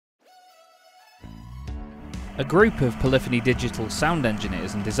A group of Polyphony Digital sound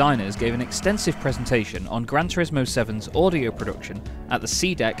engineers and designers gave an extensive presentation on Gran Turismo 7's audio production at the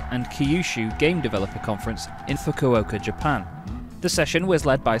CEDEC+KYUSHU Game Developer Conference in Fukuoka, Japan. The session was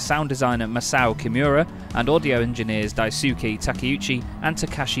led by sound designer Masao Kimura and audio engineers Daisuke Takeuchi and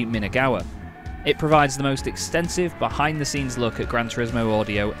Takashi Minagawa. It provides the most extensive behind-the-scenes look at Gran Turismo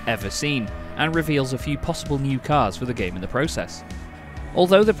audio ever seen, and reveals a few possible new cars for the game in the process.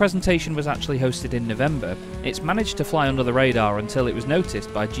 Although the presentation was actually hosted in November, it's managed to fly under the radar until it was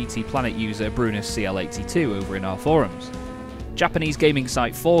noticed by GT Planet user BrunusCL82 over in our forums. Japanese gaming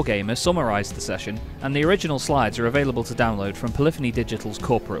site 4Gamer summarised the session, and the original slides are available to download from Polyphony Digital's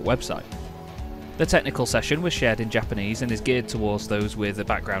corporate website. The technical session was shared in Japanese and is geared towards those with a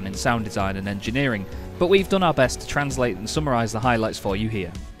background in sound design and engineering, but we've done our best to translate and summarise the highlights for you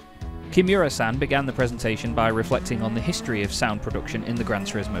here. Kimura-san began the presentation by reflecting on the history of sound production in the Gran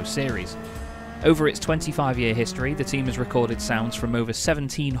Turismo series. Over its 25-year history, the team has recorded sounds from over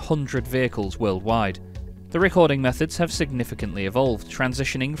 1,700 vehicles worldwide. The recording methods have significantly evolved,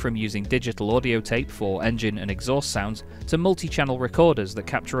 transitioning from using digital audio tape for engine and exhaust sounds to multi-channel recorders that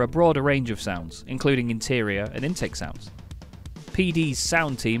capture a broader range of sounds, including interior and intake sounds. PD's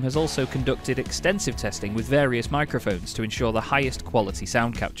sound team has also conducted extensive testing with various microphones to ensure the highest quality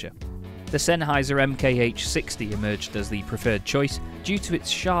sound capture. The Sennheiser MKH60 emerged as the preferred choice due to its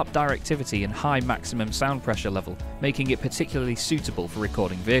sharp directivity and high maximum sound pressure level, making it particularly suitable for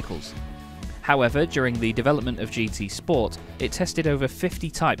recording vehicles. However, during the development of GT Sport, it tested over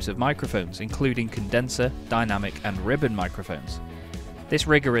 50 types of microphones, including condenser, dynamic and ribbon microphones. This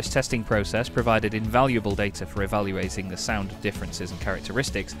rigorous testing process provided invaluable data for evaluating the sound differences and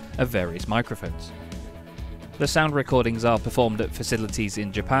characteristics of various microphones. The sound recordings are performed at facilities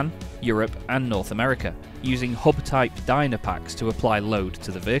in Japan, Europe and North America, using hub-type Dynapacks to apply load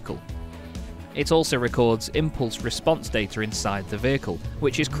to the vehicle. It also records impulse response data inside the vehicle,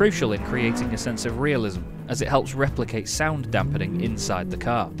 which is crucial in creating a sense of realism, as it helps replicate sound dampening inside the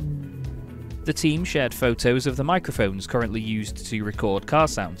car. The team shared photos of the microphones currently used to record car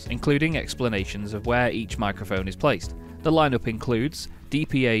sounds, including explanations of where each microphone is placed. The lineup includes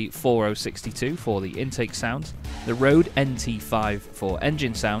DPA 4062 for the intake sounds, the Rode NT5 for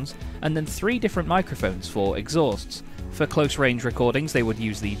engine sounds, and then 3 different microphones for exhausts. For close-range recordings they would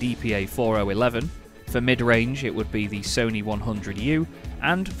use the DPA 4011, for mid-range it would be the Sony 100U,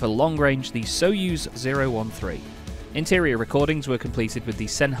 and for long-range the Soyuz 013. Interior recordings were completed with the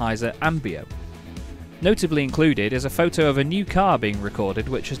Sennheiser Ambio. Notably included is a photo of a new car being recorded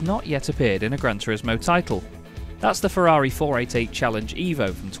which has not yet appeared in a Gran Turismo title. That's the Ferrari 488 Challenge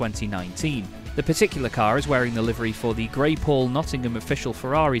Evo from 2019. The particular car is wearing the livery for the Grey Paul Nottingham official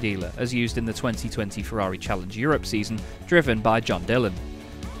Ferrari dealer, as used in the 2020 Ferrari Challenge Europe season, driven by John Dillon.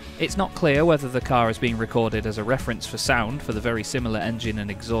 It's not clear whether the car is being recorded as a reference for sound for the very similar engine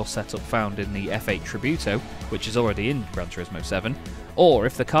and exhaust setup found in the F8 Tributo, which is already in Gran Turismo 7, or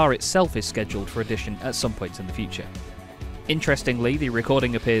if the car itself is scheduled for addition at some point in the future. Interestingly, the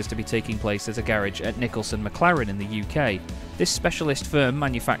recording appears to be taking place at a garage at Nicholson McLaren in the UK. This specialist firm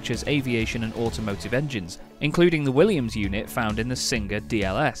manufactures aviation and automotive engines, including the Williams unit found in the Singer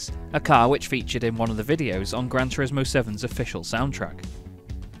DLS, a car which featured in one of the videos on Gran Turismo 7's official soundtrack.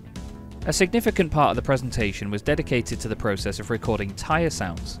 A significant part of the presentation was dedicated to the process of recording tyre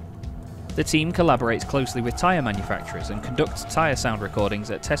sounds. The team collaborates closely with tyre manufacturers and conducts tyre sound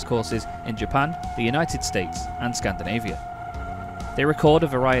recordings at test courses in Japan, the United States and Scandinavia. They record a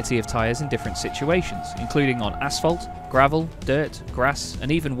variety of tyres in different situations, including on asphalt, gravel, dirt, grass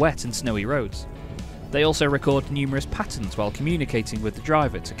and even wet and snowy roads. They also record numerous patterns while communicating with the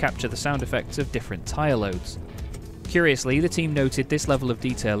driver to capture the sound effects of different tyre loads. Curiously, the team noted this level of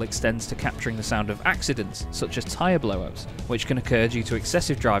detail extends to capturing the sound of accidents, such as tyre blowouts, which can occur due to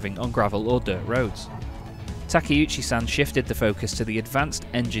excessive driving on gravel or dirt roads. Takeuchi-san shifted the focus to the Advanced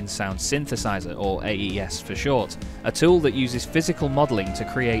Engine Sound Synthesizer, or AES for short, a tool that uses physical modelling to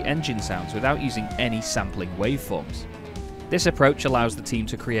create engine sounds without using any sampling waveforms. This approach allows the team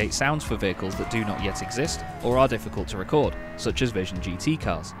to create sounds for vehicles that do not yet exist or are difficult to record, such as Vision GT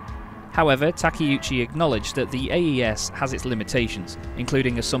cars. However, Takeuchi acknowledged that the AES has its limitations,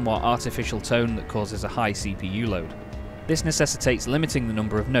 including a somewhat artificial tone that causes a high CPU load. This necessitates limiting the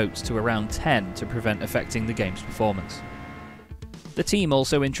number of notes to around 10 to prevent affecting the game's performance. The team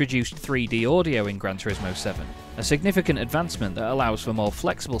also introduced 3D audio in Gran Turismo 7, a significant advancement that allows for more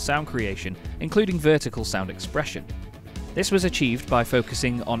flexible sound creation, including vertical sound expression. This was achieved by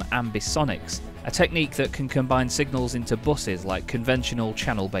focusing on ambisonics, a technique that can combine signals into buses like conventional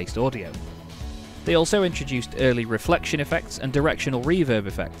channel-based audio. They also introduced early reflection effects and directional reverb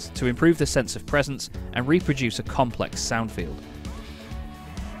effects to improve the sense of presence and reproduce a complex sound field.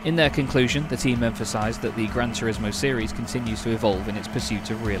 In their conclusion, the team emphasised that the Gran Turismo series continues to evolve in its pursuit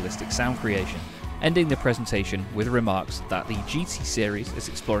of realistic sound creation, ending the presentation with remarks that the GT series is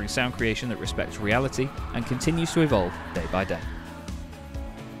exploring sound creation that respects reality and continues to evolve day by day.